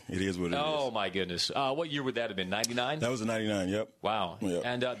hey, it is what it is. Oh my goodness! What year would that have been? 99? That was a 99. Yep. Wow. Yep.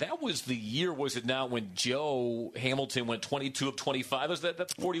 And that was the year, was it not, when Joe Hamilton went 22 of 25? Was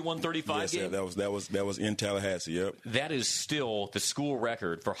that's 41-35 yes, game? Yeah, that was in Tallahassee. Yep. That is still the school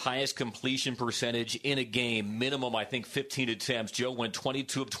record for highest completion percentage in a game. Minimum, I think, 15 attempts. Joe went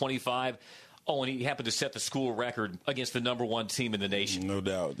 22 of 25. Oh, and he happened to set the school record against the number 1 team in the nation. No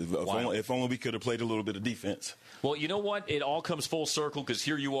doubt. If only we could have played a little bit of defense. Well, you know what? It all comes full circle, because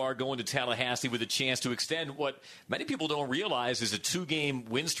here you are going to Tallahassee with a chance to extend what many people don't realize is a 2-game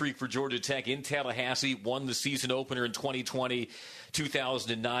win streak for Georgia Tech in Tallahassee. Won the season opener in 2020.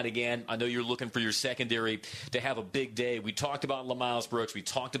 2009 again. I know you're looking for your secondary to have a big day. We talked about Lamiles Brooks. We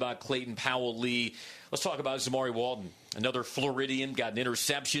talked about Clayton Powell-Lee. Let's talk about Zamari Walton. Another Floridian, got an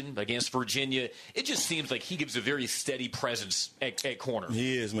interception against Virginia. It just seems like he gives a very steady presence at corner.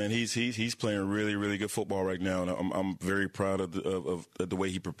 He is, man. He's playing really, really good football right now, and I'm very proud of the way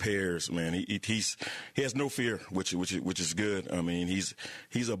he prepares, man. He has no fear, which is good. I mean,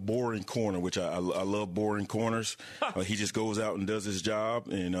 he's a boring corner, which I love boring corners. He just goes out and does his job,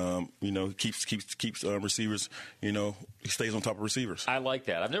 and keeps receivers. He stays on top of receivers. I like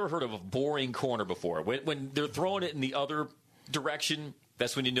that. I've never heard of a boring corner before. When they're throwing it in the other direction,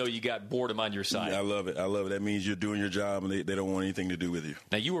 That's when you know you got boredom on your side. I love it. That means you're doing your job, and they don't want anything to do with you.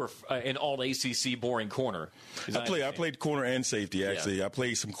 Now, you were an all-ACC boring corner. I played corner and safety, actually. Yeah. I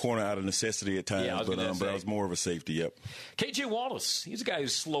played some corner out of necessity at times, but I was more of a safety, yep. KJ Wallace, he's a guy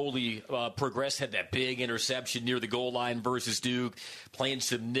who's slowly progressed, had that big interception near the goal line versus Duke, playing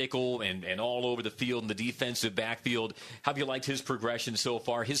some nickel and all over the field in the defensive backfield. How have you liked his progression so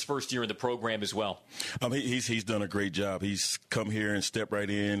far, his first year in the program as well? He's done a great job. He's come here and stepped right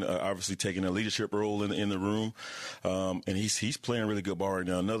in, obviously taking a leadership role in the room, and he's playing really good ball right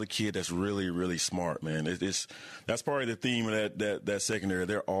now. Another kid that's really, really smart, man. That's part of the theme of that secondary.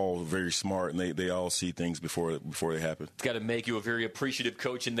 They're all very smart, and they all see things before they happen. It's got to make you a very appreciative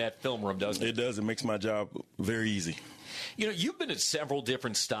coach in that film room, doesn't it? It does. It makes my job very easy. You know, you've been at several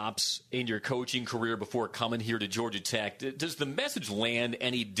different stops in your coaching career before coming here to Georgia Tech. Does the message land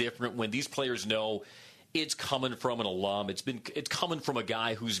any different when these players know it's coming from an alum? It's coming from a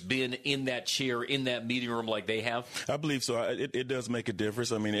guy who's been in that chair, in that meeting room like they have? I believe so. It does make a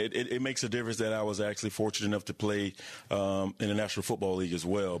difference. I mean, it makes a difference that I was actually fortunate enough to play in the National Football League as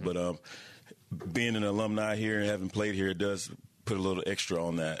well. Mm-hmm. But being an alumni here and having played here, it does put a little extra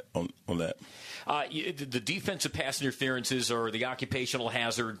on that. The defensive pass interferences are the occupational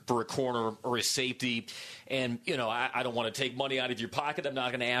hazard for a corner or a safety. And, you know, I don't want to take money out of your pocket. I'm not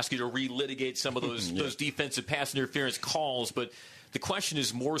going to ask you to relitigate some of those those defensive pass interference calls. But the question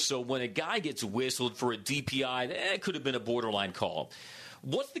is more so when a guy gets whistled for a DPI, that could have been a borderline call.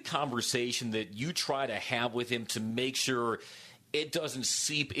 What's the conversation that you try to have with him to make sure it doesn't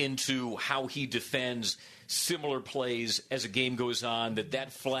seep into how he defends similar plays as a game goes on,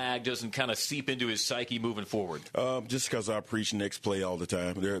 that flag doesn't kind of seep into his psyche moving forward? Just because I preach next play all the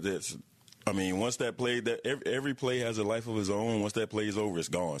time. Once that play, every play has a life of its own. Once that play is over, it's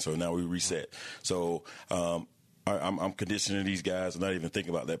gone. So now we reset. So I'm conditioning these guys to not even think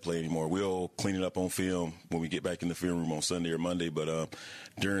about that play anymore. We'll clean it up on film when we get back in the film room on Sunday or Monday. But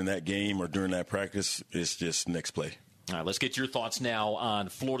during that game or during that practice, it's just next play. All right, let's get your thoughts now on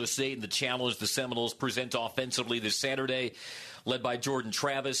Florida State and the challenge the Seminoles present offensively this Saturday. Led by Jordan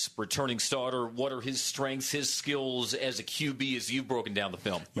Travis, returning starter. What are his strengths, his skills as a QB as you've broken down the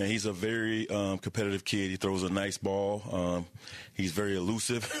film? Man, he's a very competitive kid. He throws a nice ball. He's very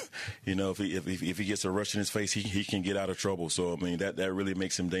elusive. You know, if he gets a rush in his face, he can get out of trouble. So, I mean, that really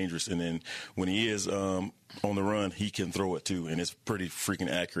makes him dangerous. And then when he is on the run, he can throw it too, and it's pretty freaking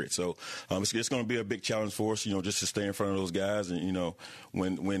accurate. So it's going to be a big challenge for us, you know, just to stay in front of those guys. And, you know,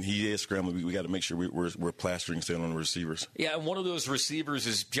 when he is scrambling, we got to make sure we're plastering staying on the receivers. Yeah, and one of those receivers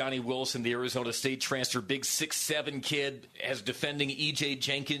is Johnny Wilson, the Arizona State transfer, big 6'7" kid, as defending E.J.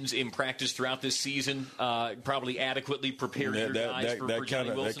 Jenkins in practice throughout this season, probably adequately prepared your guys for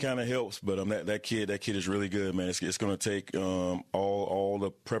Johnny Wilson. That kind of helps, but that kid is really good, man. It's going to take all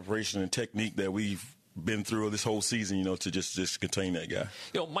the preparation and technique that we've been through this whole season, you know, to just contain that guy.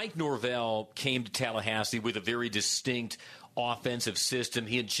 You know, Mike Norvell came to Tallahassee with a very distinct offensive system.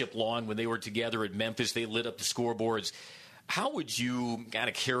 He and Chip Long, when they were together at Memphis, they lit up the scoreboards. How would you kind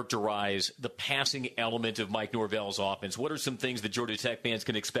of characterize the passing element of Mike Norvell's offense? What are some things that Georgia Tech fans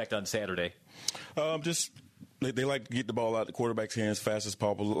can expect on Saturday? They like to get the ball out the quarterback's hands fast as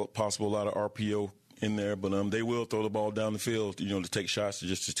possible, a lot of RPO in there, but they will throw the ball down the field, you know, to take shots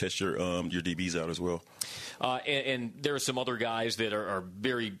just to test your DBs out as well. And there are some other guys that are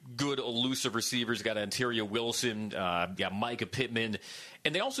very good elusive receivers. Got Ontario Wilson, got Micah Pittman,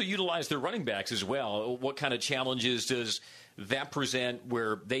 and they also utilize their running backs as well. What kind of challenges does that present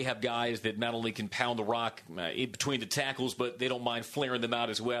where they have guys that not only can pound the rock in between the tackles, but they don't mind flaring them out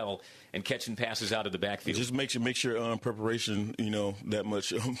as well and catching passes out of the backfield? It just makes your preparation, you know, that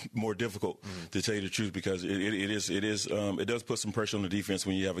much more difficult, to tell you the truth, because it does put some pressure on the defense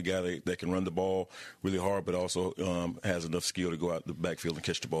when you have a guy that can run the ball really hard, but also has enough skill to go out the backfield and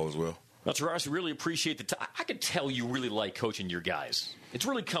catch the ball as well. Well, Taras, really appreciate the time. I can tell you really like coaching your guys. It's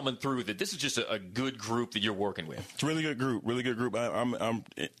really coming through that this is just a good group that you're working with. It's a really good group. I'm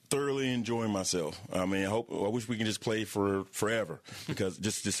thoroughly enjoying myself. I mean, I wish we can just play for forever, because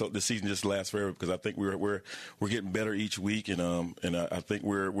just the season just lasts forever, because I think we're getting better each week, and I think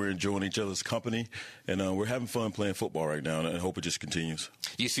we're enjoying each other's company, and we're having fun playing football right now, and I hope it just continues.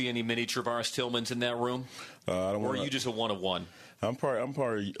 Do you see any mini Travaris Tillmans in that room? Or are you just a one-of-one? I'm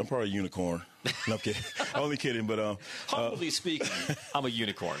probably a unicorn. No, I'm kidding. Only kidding, but humbly speaking, I'm a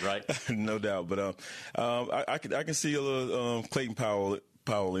unicorn, right? No doubt, but I can see a little Clayton Powell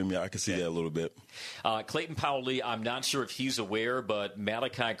Powell in me. I can see that a little bit. Clayton Powell-Lee, I'm not sure if he's aware, but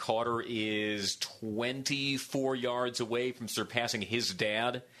Malachi Carter is 24 yards away from surpassing his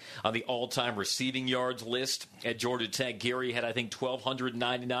dad on the all-time receiving yards list at Georgia Tech. Gary had, I think,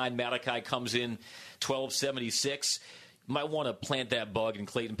 1,299. Malachi comes in 1,276. Might want to plant that bug in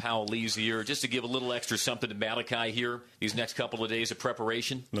Clayton Powell-Lee's ear just to give a little extra something to Malachi here these next couple of days of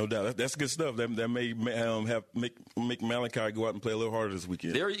preparation. No doubt. That's good stuff. That may make Malachi go out and play a little harder this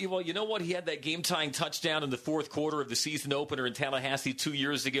weekend. Well, you know what? He had that game-tying touchdown in the fourth quarter of the season opener in Tallahassee 2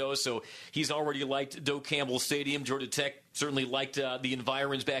 years ago, so he's already liked Doak Campbell Stadium. Georgia Tech certainly liked the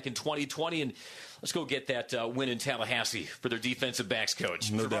environs back in 2020, and let's go get that win in Tallahassee for their defensive backs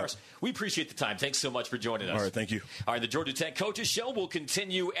coach. No doubt. We appreciate the time. Thanks so much for joining us. All right, thank you. All right, the Georgia Tech Coaches Show will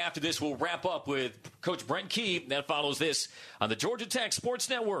continue after this. We'll wrap up with Coach Brent Key. That follows this on the Georgia Tech Sports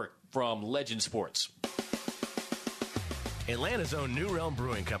Network from Legend Sports. Atlanta's own New Realm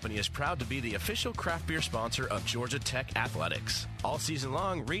Brewing Company is proud to be the official craft beer sponsor of Georgia Tech Athletics. All season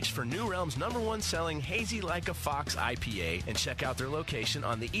long, reach for New Realm's #1 selling Hazy Like a Fox IPA and check out their location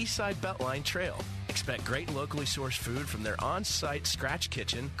on the Eastside Beltline Trail. Expect great locally sourced food from their on-site scratch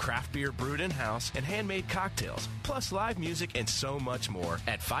kitchen, craft beer brewed in-house, and handmade cocktails, plus live music and so much more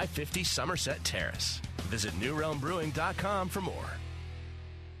at 550 Somerset Terrace. Visit NewRealmBrewing.com for more.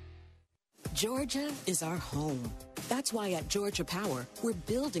 Georgia is our home. That's why at Georgia Power, we're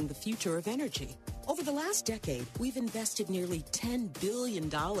building the future of energy. Over the last decade, we've invested nearly $10 billion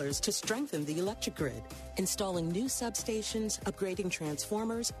to strengthen the electric grid, installing new substations, upgrading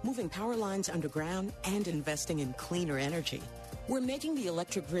transformers, moving power lines underground, and investing in cleaner energy. We're making the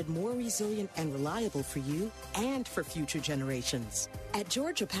electric grid more resilient and reliable for you and for future generations. At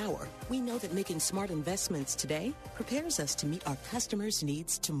Georgia Power, we know that making smart investments today prepares us to meet our customers'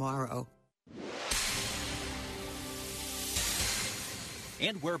 needs tomorrow.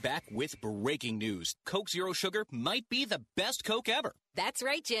 And we're back with breaking news. Coke Zero Sugar might be the best Coke ever. That's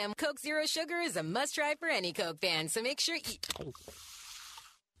right, Jim. Coke Zero Sugar is a must-try for any Coke fan, so make sure you...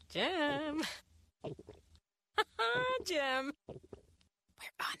 Jim. Jim.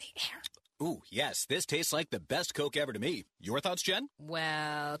 We're on the air. Ooh, yes, this tastes like the best Coke ever to me. Your thoughts, Jen?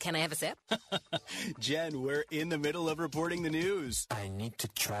 Well, can I have a sip? Jen, we're in the middle of reporting the news. I need to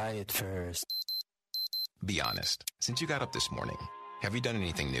try it first. Be honest. Since you got up this morning, have you done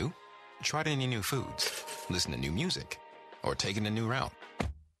anything new? Tried any new foods? Listened to new music? Or taken a new route?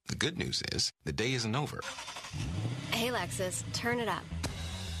 The good news is, the day isn't over. Hey, Lexus, turn it up.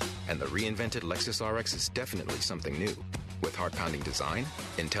 And the reinvented Lexus RX is definitely something new. With heart-pounding design,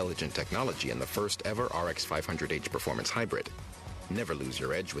 intelligent technology, and the first ever RX 500h Performance Hybrid. Never lose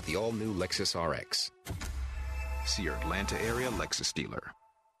your edge with the all-new Lexus RX. See your Atlanta area Lexus dealer.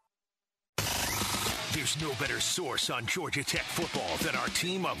 There's no better source on Georgia Tech football than our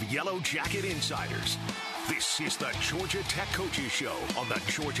team of Yellow Jacket insiders. This is the Georgia Tech Coaches Show on the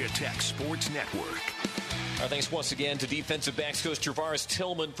Georgia Tech Sports Network. Thanks once again to defensive backs coach Travaris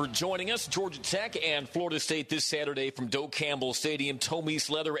Tillman for joining us. Georgia Tech and Florida State this Saturday from Doak Campbell Stadium,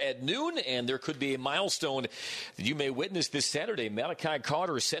 Tomies Leather at noon, and there could be a milestone that you may witness this Saturday. Malachi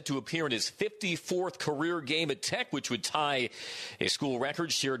Carter is set to appear in his 54th career game at Tech, which would tie a school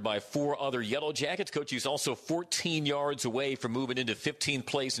record shared by 4 other Yellow Jackets. Coach, he's also 14 yards away from moving into 15th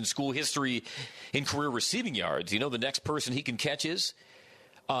place in school history in career receiving yards. You know the next person he can catch is?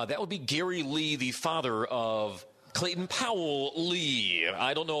 That would be Gary Lee, the father of Clayton Powell-Lee.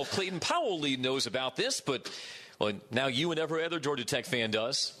 I don't know if Clayton Powell-Lee knows about this, but well, now you and every other Georgia Tech fan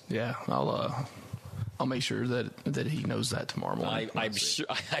does. Yeah, I'll make sure that he knows that tomorrow morning. I'm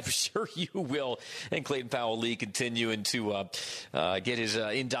sure you will. And Clayton Powell-Lee continuing to get his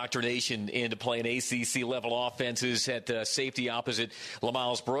indoctrination into playing ACC-level offenses at safety opposite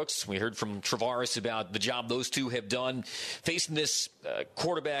LaMiles Brooks. We heard from Travaris about the job those two have done. Facing this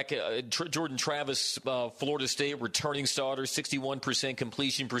quarterback, Jordan Travis, Florida State, returning starter, 61%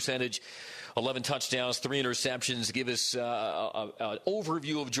 completion percentage. 11 touchdowns, 3 interceptions. Give us an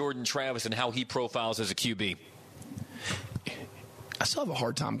overview of Jordan Travis and how he profiles as a QB. I still have a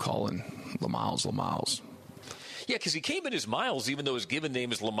hard time calling LaMiles. Yeah, because he came in as Miles, even though his given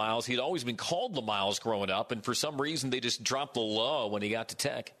name is LaMiles. He'd always been called LaMiles growing up, and for some reason they just dropped the law when he got to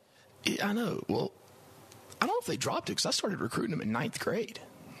Tech. Yeah, I know. Well, I don't know if they dropped it because I started recruiting him in 9th grade.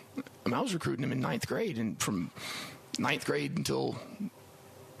 I was recruiting him in 9th grade, and from 9th grade until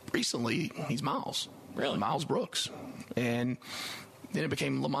recently, he's Miles. Really? Miles Brooks. And then it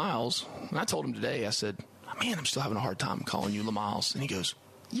became LaMiles. And I told him today, I said, man, I'm still having a hard time calling you LaMiles. And he goes,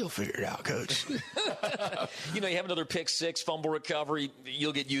 You'll figure it out, Coach. You have another pick six, fumble recovery.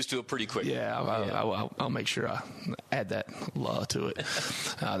 You'll get used to it pretty quickly. Yeah, I'll make sure I add that law to it.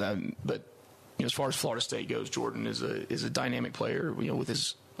 But as far as Florida State goes, Jordan is a dynamic player. With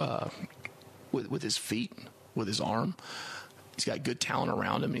his with his feet, with his arm, he's got good talent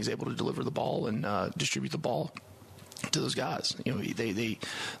around him. He's able to deliver the ball and distribute the ball to those guys. They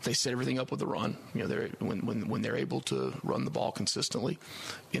set everything up with the run. When they're able to run the ball consistently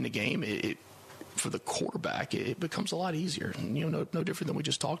in the game, for the quarterback, it becomes a lot easier. No different than we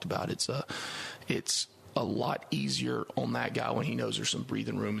just talked about. It's a lot easier on that guy when he knows there's some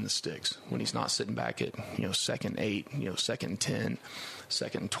breathing room in the sticks, when he's not sitting back at second 8, second 10,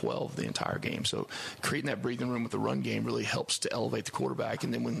 second 12 the entire game. So creating that breathing room with the run game really helps to elevate the quarterback.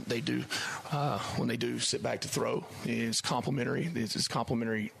 And then when they do sit back to throw, it's complementary. It's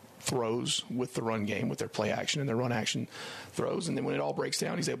complementary throws with the run game, with their play action and their run action throws. And then when it all breaks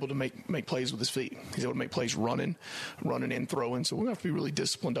down, he's able to make plays with his feet. He's able to make plays running and throwing. So we're going to have to be really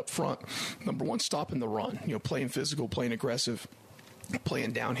disciplined up front. Number one, stopping the run, playing physical, playing aggressive,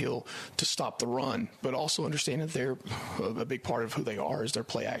 playing downhill to stop the run, but also understanding that they're a big part of who they are is their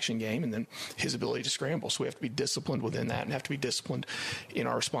play action game and then his ability to scramble. So we have to be disciplined within that and have to be disciplined in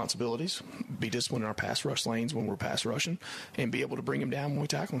our responsibilities, be disciplined in our pass rush lanes when we're pass rushing, and be able to bring him down when we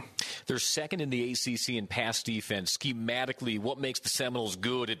tackle him. They're second in the ACC in pass defense. Schematically, what makes the Seminoles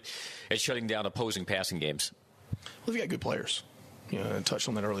good at shutting down opposing passing games? Well, they've got good players. I touched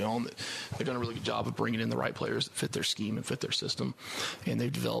on that early on. That they've done a really good job of bringing in the right players that fit their scheme and fit their system, and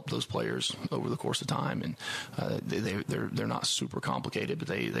they've developed those players over the course of time. And they're not super complicated, but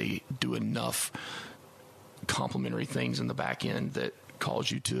they do enough complementary things in the back end that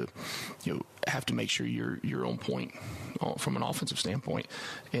cause you to have to make sure you're on point from an offensive standpoint.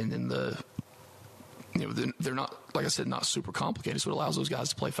 And then they're not, like I said, not super complicated, so it allows those guys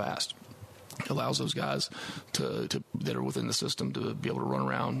to play fast. Allows those guys that are within the system to be able to run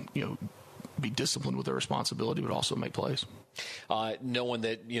around, be disciplined with their responsibility, but also make plays. Knowing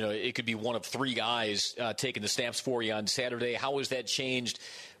that, it could be one of three guys taking the snaps for you on Saturday, how has that changed,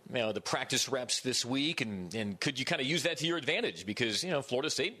 the practice reps this week? And could you kind of use that to your advantage? Because, Florida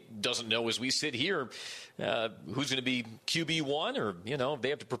State doesn't know as we sit here who's going to be QB1 or, they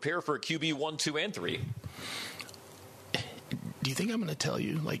have to prepare for a QB1, 2, and 3. Do you think I'm going to tell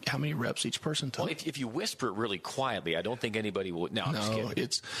you how many reps each person took? Well, if you whisper it really quietly, I don't think anybody would. No, I'm just kidding.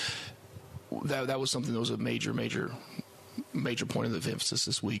 That was something that was a major point of emphasis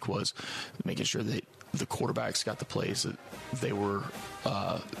this week, was making sure that the quarterbacks got the plays that they would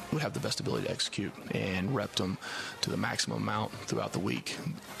have the best ability to execute, and repped them to the maximum amount throughout the week.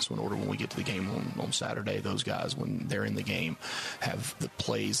 So in order when we get to the game on Saturday, those guys, when they're in the game, have the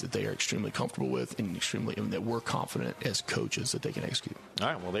plays that they are extremely comfortable with and that we're confident as coaches that they can execute. All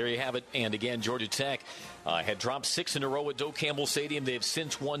right, well, there you have it. And again, Georgia Tech had dropped 6 in a row at Doak Campbell Stadium. They've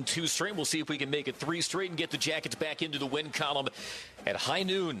since won 2 straight. We'll see if we can make it 3 straight and get the Jackets back into the win column at high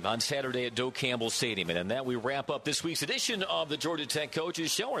noon on Saturday at Doak Campbell Stadium. And in that, we wrap up this week's edition of the Georgia Tech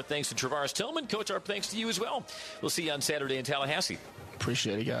Coaches Show. Our thanks to Travaris Tillman. Coach, our thanks to you as well. We'll see you on Saturday in Tallahassee.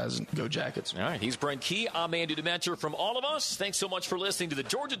 Appreciate it, guys. Go Jackets. All right, he's Brent Key. I'm Andy Demeter. From all of us, thanks so much for listening to the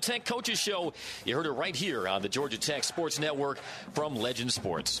Georgia Tech Coaches Show. You heard it right here on the Georgia Tech Sports Network from Legend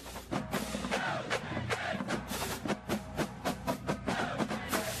Sports.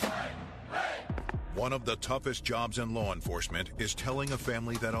 One of the toughest jobs in law enforcement is telling a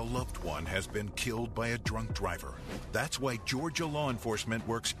family that a loved one has been killed by a drunk driver. That's why Georgia law enforcement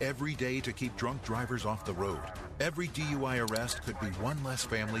works every day to keep drunk drivers off the road. Every DUI arrest could be one less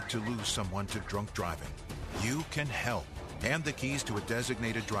family to lose someone to drunk driving. You can help. Hand the keys to a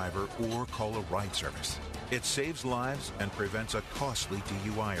designated driver or call a ride service. It saves lives and prevents a costly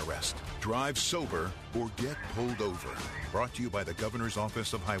DUI arrest. Drive sober or get pulled over. Brought to you by the Governor's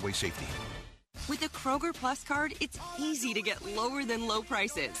Office of Highway Safety. With the Kroger Plus card, it's easy to get lower than low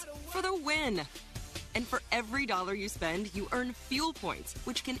prices for the win. And for every $1 you spend, you earn fuel points,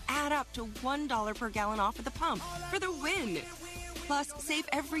 which can add up to $1 per gallon off at the pump for the win. Plus, save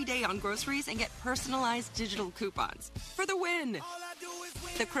every day on groceries and get personalized digital coupons for the win.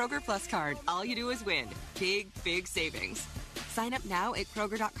 The Kroger Plus card, all you do is win. Big, big savings. Sign up now at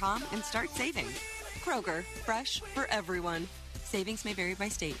Kroger.com and start saving. Kroger, fresh for everyone. Savings may vary by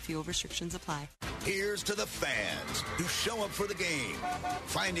state. Fuel restrictions apply. Here's to the fans who show up for the game,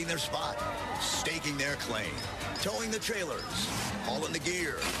 finding their spot, staking their claim, towing the trailers, hauling the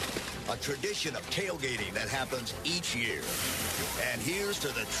gear. A tradition of tailgating that happens each year. And here's to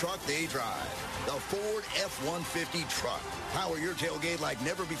the truck they drive, the Ford F-150 truck. Power your tailgate like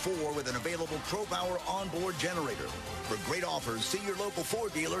never before with an available ProPower onboard generator. For great offers, see your local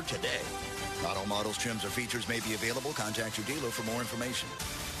Ford dealer today. Not all models, trims, or features may be available. Contact your dealer for more information.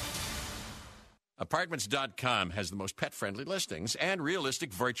 Apartments.com has the most pet-friendly listings and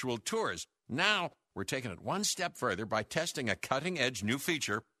realistic virtual tours. Now, we're taking it one step further by testing a cutting-edge new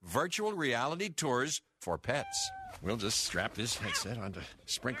feature, virtual reality tours for pets. We'll just strap this headset onto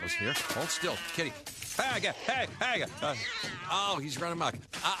Sprinkles here. Hold still, kitty. Hey. Oh, he's running amok.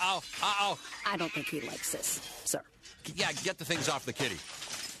 Uh-oh. I don't think he likes this, sir. Yeah, get the things off the kitty.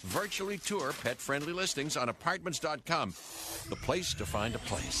 Virtually tour pet-friendly listings on Apartments.com. The place to find a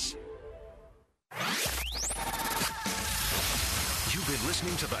place. You've been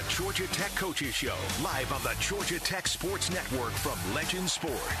listening to the Georgia Tech Coaches Show, live on the Georgia Tech Sports Network from Legend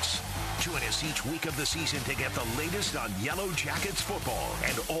Sports. Join us each week of the season to get the latest on Yellow Jackets football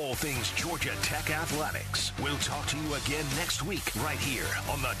and all things Georgia Tech athletics. We'll talk to you again next week right here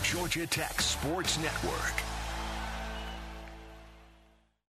on the Georgia Tech Sports Network.